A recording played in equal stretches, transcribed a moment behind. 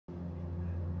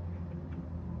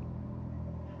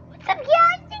up,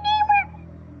 guys? Today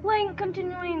we're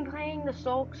continuing playing the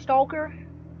Stalker.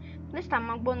 This time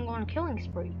I'm going to go on a killing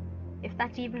spree, if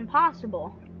that's even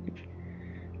possible.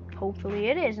 Hopefully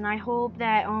it is, and I hope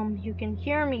that you can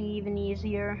hear me even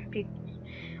easier,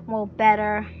 well,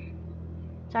 better.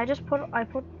 So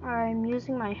I'm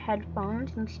using my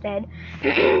headphones instead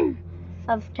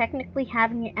of technically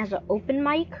having it as an open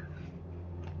mic.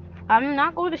 I'm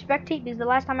not going to spectate because the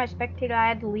last time I spectated I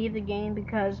had to leave the game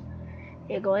because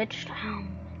it glitched.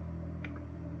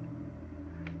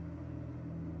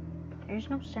 There's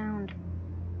no sound.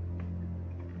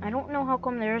 I don't know how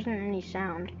come there isn't any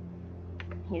sound.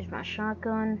 Here's my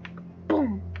shotgun.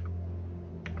 Boom.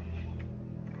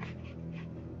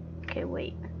 Okay,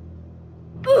 wait.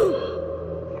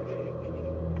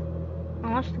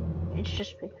 Unless it's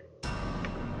just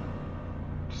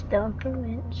Stalker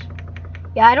wins.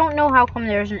 Yeah, I don't know how come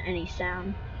there isn't any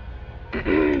sound.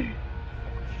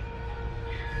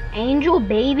 Angel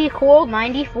Baby Coral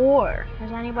 94.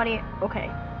 Is anybody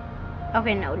okay?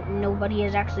 Okay, no, nobody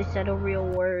has actually said a real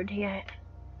word yet.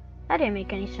 That didn't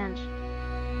make any sense.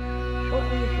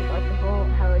 Shortly, if you'd like to go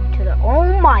head to the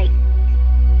oh my.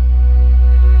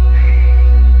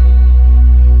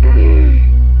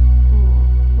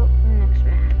 Look, next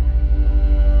map.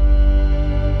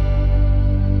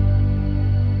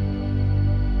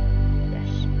 Yes.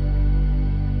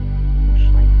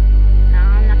 Actually, no,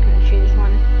 I'm not gonna choose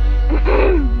one.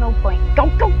 No point. Go,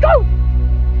 go, go!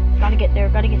 Gotta get there.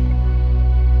 Gotta get there.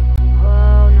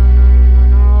 Oh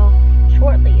no!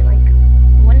 Shortly, like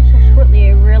when it says shortly,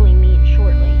 I really mean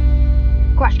shortly.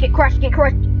 Crush, get crushed, get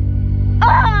crushed.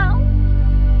 Oh!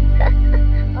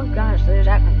 Oh gosh, there's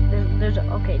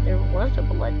okay, there was a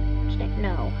blood stain.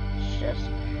 No, it's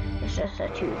just a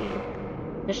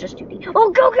 2D. It's just 2D.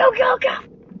 Oh, go, go, go, go!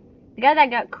 The guy that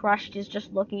got crushed is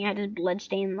just looking at his blood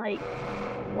stain like,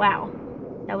 wow,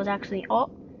 that was actually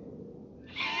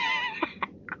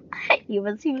he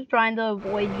was trying to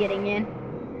avoid getting in,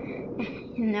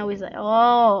 and now he's like,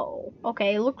 oh,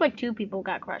 okay. It looked like 2 people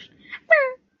got crushed.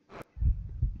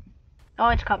 Oh,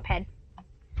 it's Cuphead.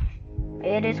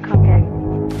 It is Cuphead.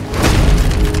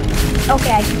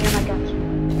 Okay, I can hear my guns.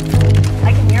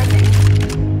 I can hear things.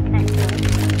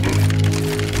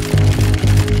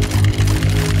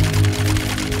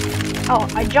 Oh,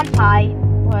 I jumped high,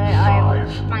 but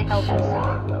my health is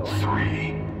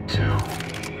 3, 2,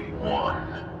 1,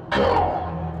 go.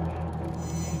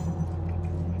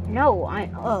 No,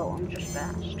 I'm just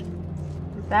fast.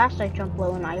 I'm fast, I jump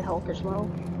low, and my health is low.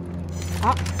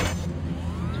 Oh,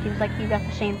 seems like you got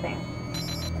the same thing.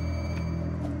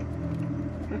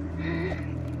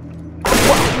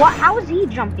 What? How is he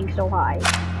jumping so high?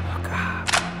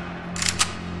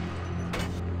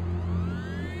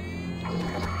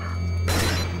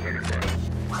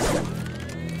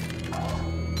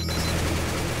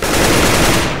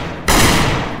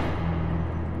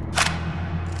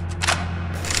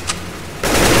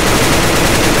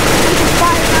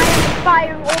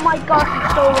 Fire! Oh my gosh,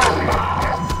 it's so loud.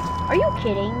 Are you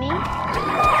kidding me?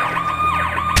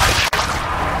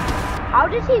 How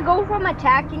does he go from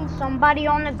attacking somebody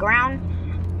on the ground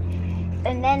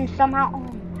and then somehow,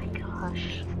 oh my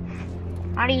gosh.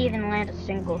 How do you even land a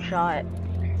single shot?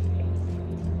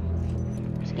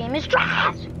 This game is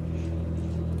trash!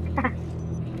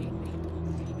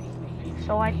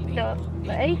 So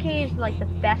the AK is like the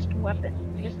best weapon.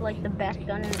 It's like the best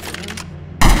gun in the game.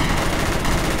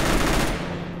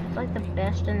 It's like the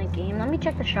best in the game. Let me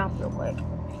check the shop real quick.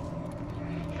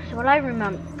 So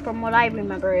from what I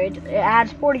remember, it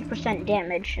adds 40%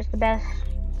 damage. It's the best.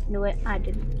 Knew it. I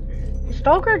didn't. The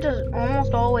Stalker just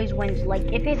almost always wins.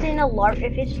 Like if it's in a large,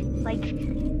 if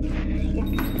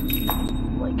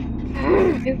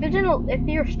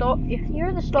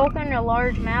you're the Stalker in a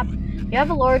large map, you have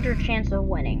a larger chance of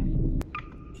winning.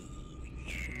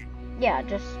 Yeah,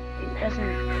 just it doesn't.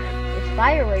 Its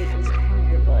fire rate is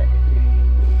 100, but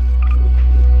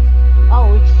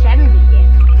oh, it's 70 damage.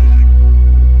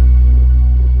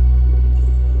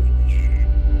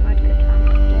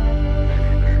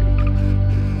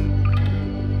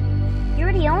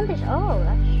 You own this? Oh,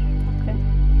 that's okay.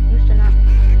 Used to not.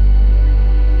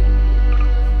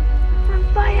 On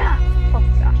fire! Oh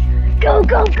gosh! Go,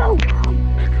 go, go!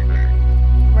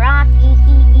 Rock,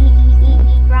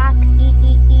 rock,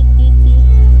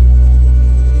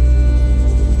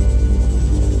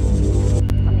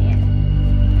 Come here.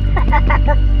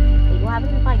 Wait, what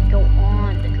happens if I go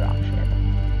on the dropship?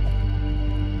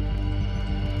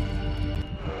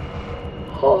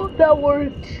 Oh, that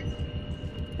worked.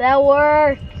 That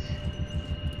worked!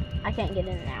 I can't get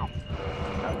in now.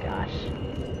 Oh gosh.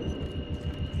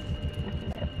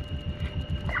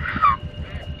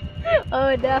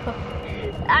 Oh no.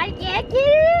 I can't get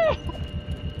it!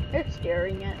 They're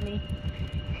staring at me.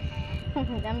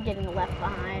 I'm getting left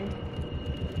behind.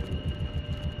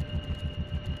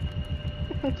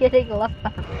 I'm getting left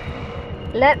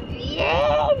behind. Let me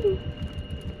in!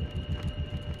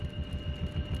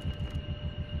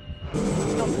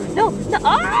 No, no,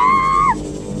 ah!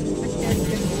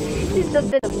 This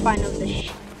is the fun of the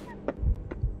shit.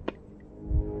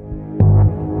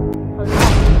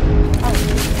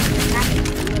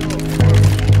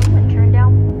 Turn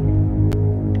down.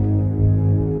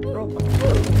 Roll up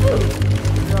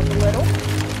a little.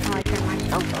 Oh, I turn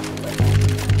myself up a little.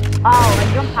 Oh, I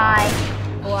jump high.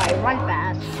 Or I run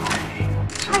fast.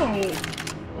 Hey.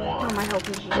 Oh, my health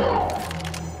is zero.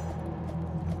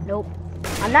 Nope.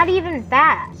 I'm not even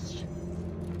fast.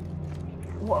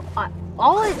 Well,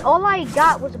 all I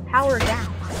got was a power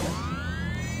down.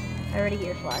 I already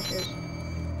hear flashes.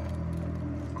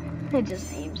 It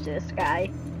just aims to the sky.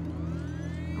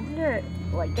 I wonder,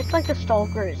 like, it's like the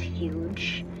Stalker is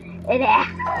huge. It has.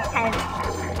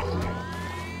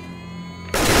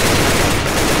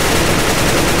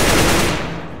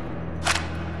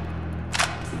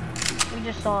 We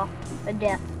just saw a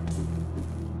death.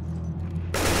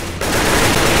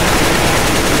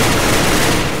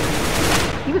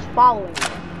 He was following me.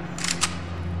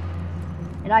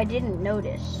 And I didn't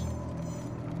notice.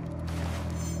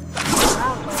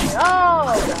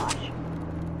 Oh gosh.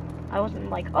 I wasn't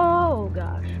like, oh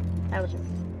gosh. That wasn't.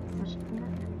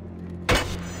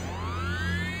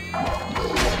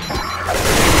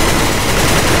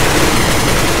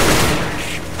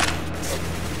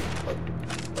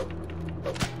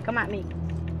 Come at me.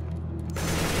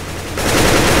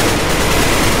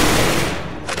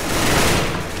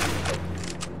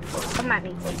 Come at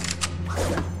me.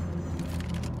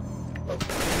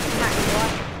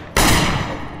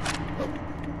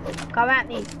 Come at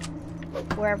me.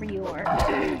 Wherever you are. Oh,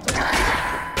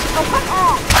 come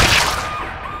on!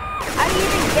 How do you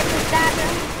even get to stab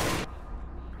him?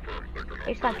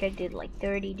 It's like I did like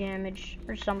 30 damage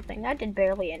or something. I did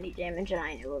barely any damage and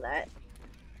I knew that.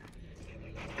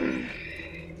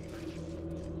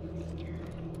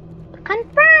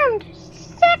 Confirmed!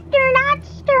 Sector not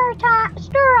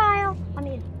sterile. I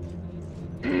mean,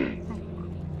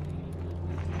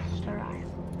 sterile.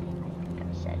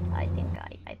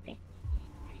 I think.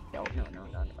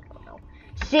 No.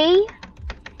 See?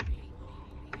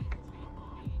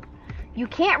 You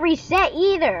can't reset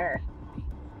either.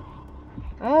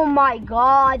 Oh my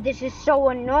god, this is so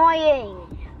annoying.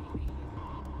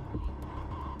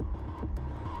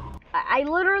 I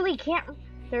literally can't.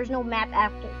 There's no map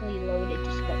actively loaded to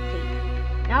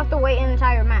spectate. Now I have to wait an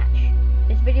entire match.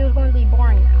 This video is going to be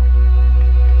boring now.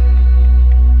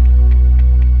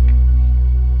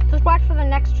 Just watch for the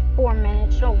next 4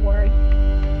 minutes, don't worry.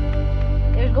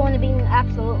 There's going to be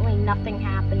absolutely nothing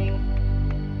happening.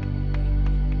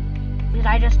 Because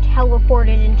I just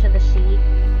teleported into the sea.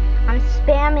 I'm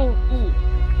spamming E.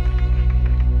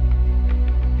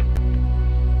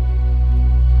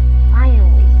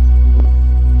 Finally.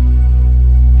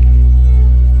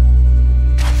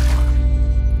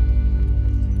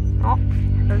 Oh, I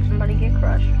heard somebody get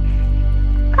crushed.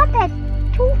 Cuphead!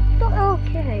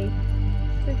 Okay.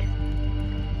 Good.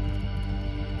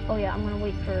 Oh yeah, I'm gonna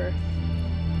wait for...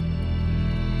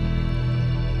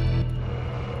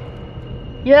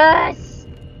 Yes!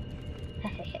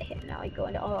 Now I go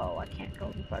into... Oh, I can't go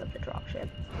in front of the dropship.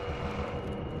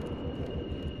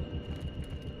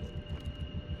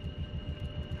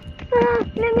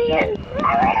 Let me in!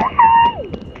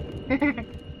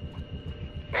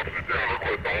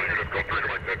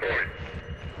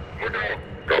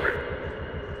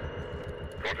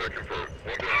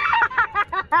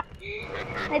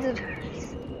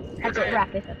 That's it,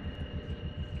 wrap it up.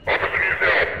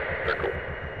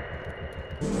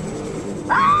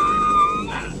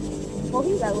 Well,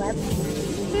 he's got left.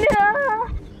 No!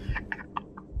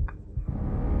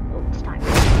 Oh, it's time.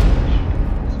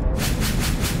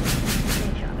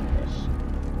 Screenshot of this.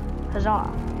 Huzzah.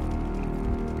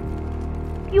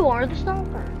 You are the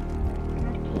Stalker.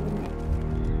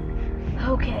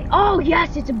 Okay. Oh,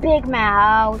 yes, it's a big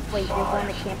mouse. Wait, you're going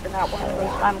to camp in that one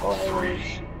place. I'm going to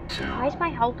lose. Why is my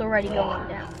health already going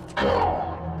down?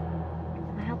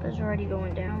 My health is already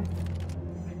going down.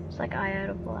 It's like I had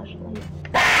a flashlight.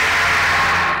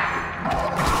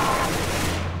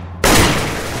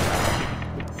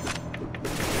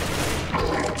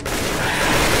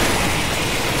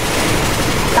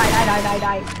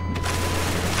 Die.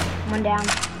 One down.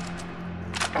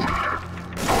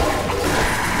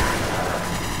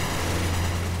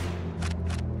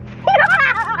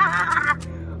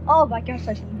 Oh my gosh,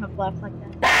 I shouldn't have left like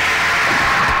that.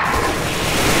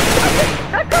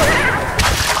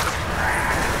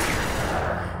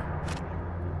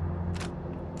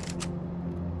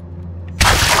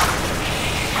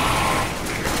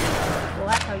 Well,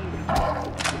 that's how you do it.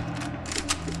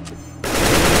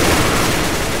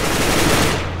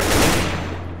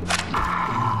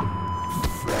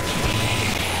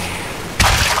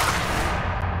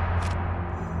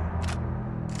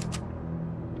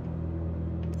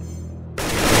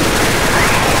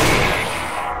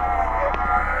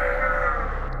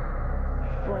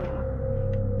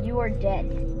 You are dead.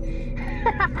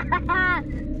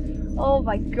 Oh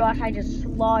my gosh, I just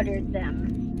slaughtered them.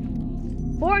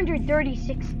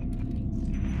 436.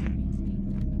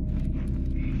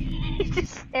 He's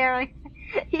just staring.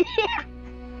 Yeah.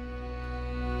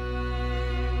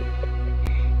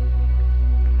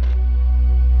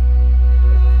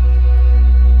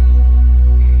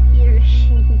 He or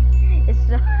she is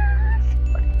so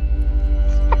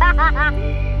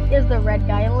is the red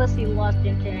guy, unless he lost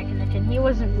internet connection. He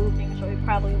wasn't moving, so he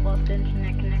probably lost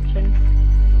internet connection.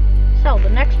 So the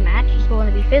next match is going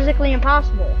to be physically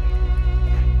impossible.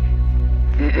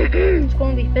 It's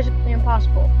going to be physically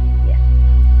impossible. Yeah.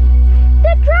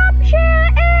 The drop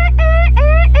shot.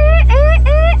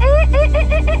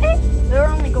 There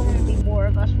are only going to be 4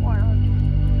 of us.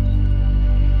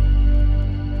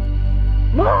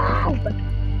 Move!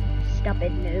 Stop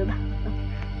it, noob.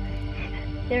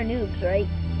 They're noobs, right?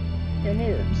 They're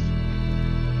noobs.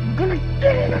 I'm gonna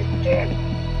get in the shit!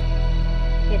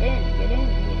 Get in, get in,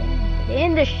 get in. Get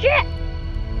in the shit!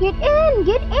 Get in,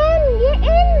 get in, get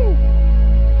in!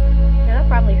 Yeah, that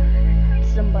probably hurt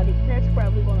somebody. That's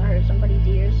probably gonna hurt somebody's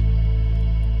ears.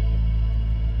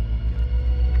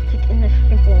 Get in the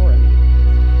shit for me.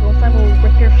 Or else I will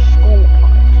rip your skull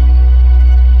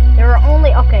apart. There are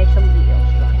only... Okay, somebody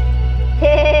else joined.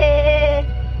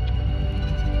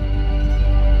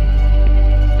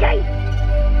 Yay!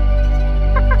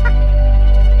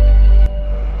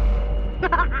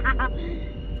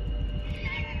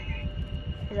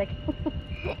 He's like,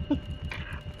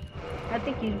 I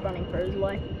think he's running for his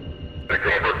life.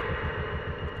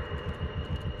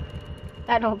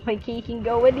 I don't think he can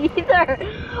go in either.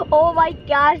 Oh my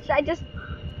gosh, I just,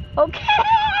 okay.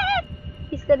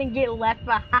 He's gonna get left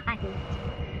behind.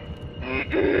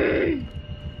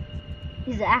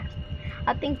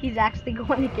 I think he's actually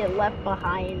going to get left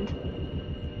behind.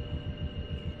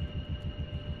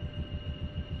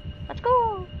 Let's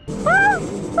go. Ah!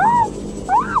 Ah!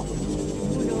 Ah!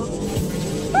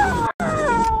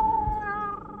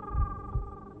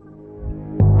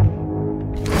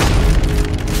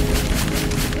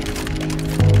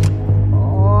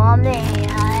 Oh man.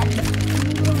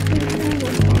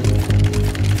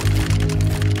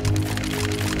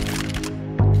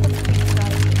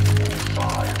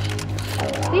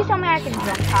 Please tell me I can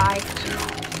jump high. 2,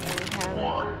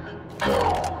 1, go.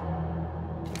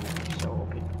 So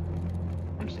okay.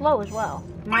 I'm slow as well.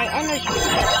 My energy.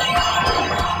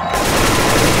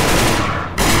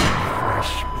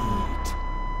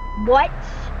 What?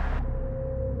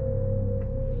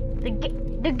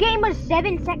 The game was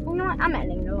 7 seconds. You know what? I'm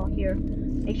ending it all here.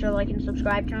 Make sure to like and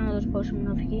subscribe, turn on those post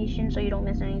notifications so you don't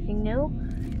miss anything new.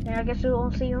 And I guess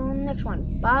we'll see you on the next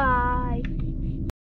one. Bye.